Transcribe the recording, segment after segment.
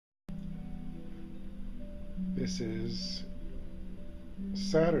This is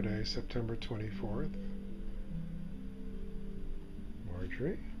Saturday, September 24th.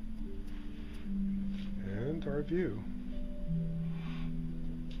 Marjorie. And our view.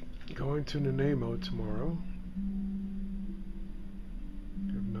 Going to Nanaimo tomorrow.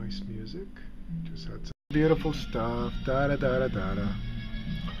 Have nice music. Just had some beautiful stuff. Da da da da da da.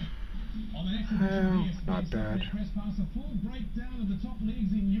 Not bad.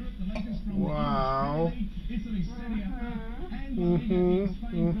 Wow.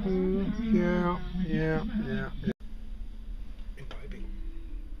 Yeah. Imbibing.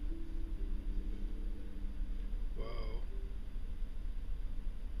 Whoa.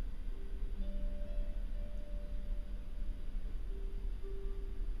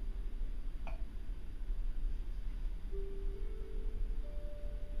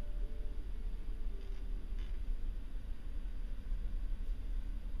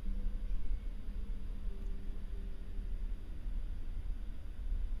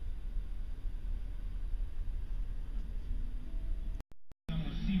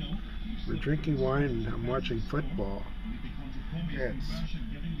 We're drinking wine and I'm watching football. Yes.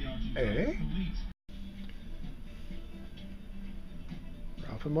 Eh?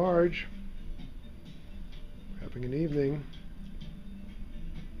 Ralph and Marge. Having an evening.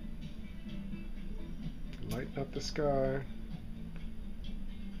 Lighten up the sky.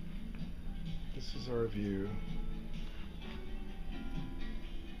 This is our view.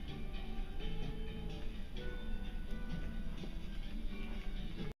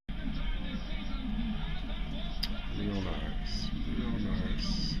 Real nice. Real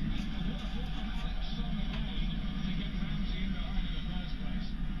nice.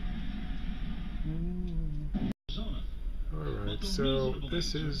 Alright, so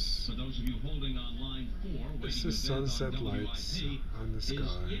this is sunset lights on the sky.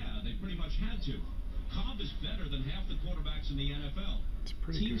 They pretty much had to. Cobb is better than half the quarterbacks in the NFL. It's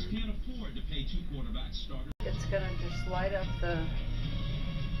pretty Teams good. can't afford to pay 2 quarterbacks starters. It's gonna just light up the...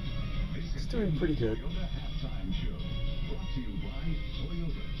 It's doing pretty good. Toyota Halftime Show, brought to you by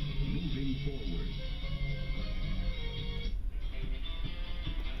Toyota, moving forward.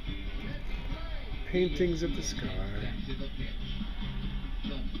 Paintings of the sky.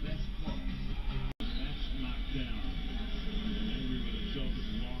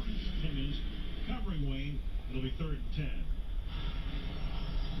 It'll be 3rd and 10.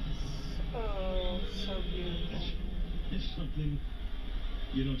 Oh, so beautiful. It's something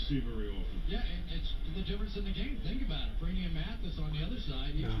you don't see very often. Yeah, it's the difference in the game. Think about it. Freeney and Mathis on the other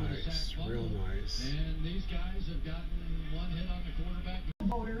side, each with a sack fumble. Real nice. And these guys have gotten one hit on the quarterback.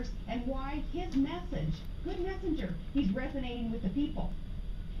 Voters and why his message, good messenger, he's resonating with the people.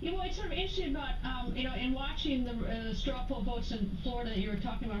 Yeah, well, it's sort of interesting about, in watching the straw poll votes in Florida that you were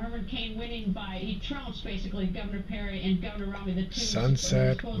talking about, Herman Cain winning he trounced basically Governor Perry and Governor Romney, the two.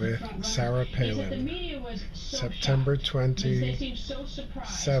 Sunset with Sarah Palin. The media was so September shocked. They seemed so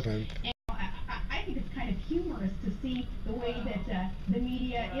surprised. 27th. I think it's kind of humorous to see the way that the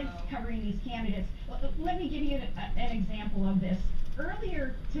media is covering these candidates. Let me give you an example of this.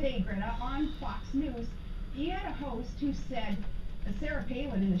 Earlier today, Greta, on Fox News, you had a host who said, Sarah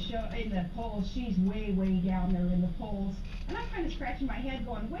Palin in the polls, she's way down there in the polls. And I'm kind of scratching my head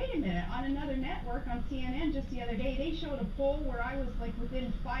going, wait a minute, on another network, on CNN just the other day, they showed a poll where I was like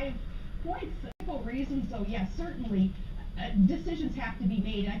within 5 points. For reasons, so yes, certainly decisions have to be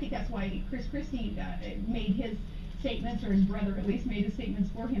made. And I think that's why Chris Christie made his statements, or his brother at least made his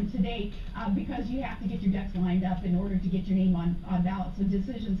statements for him today, because you have to get your ducks lined up in order to get your name on ballots. So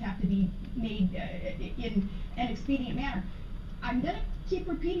decisions have to be made in an expedient manner. I'm going to keep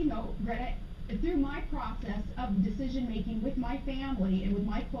repeating though, Greta, through my process of decision making with my family and with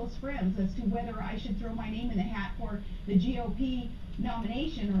my close friends as to whether I should throw my name in the hat for the GOP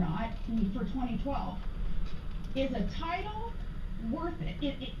nomination or not for 2012. Is a title worth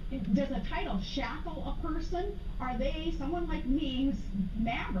it? Does a title shackle a person? Are they someone like me who's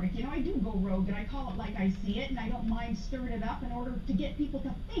maverick? I do go rogue and I call it like I see it, and I don't mind stirring it up in order to get people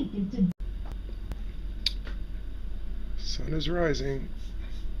to think and to... Sun is rising.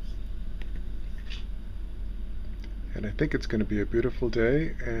 And I think it's going to be a beautiful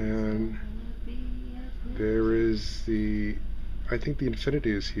day, and there is I think the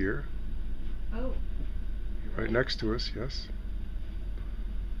infinity is here. Oh. Right next to us, yes.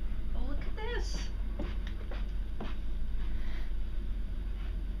 Oh, look at this.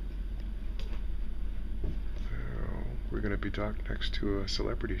 We're going to be docked next to a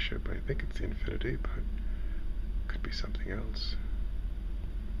celebrity ship. I think it's the Infinity, but could be something else.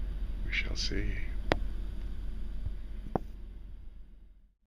 We shall see.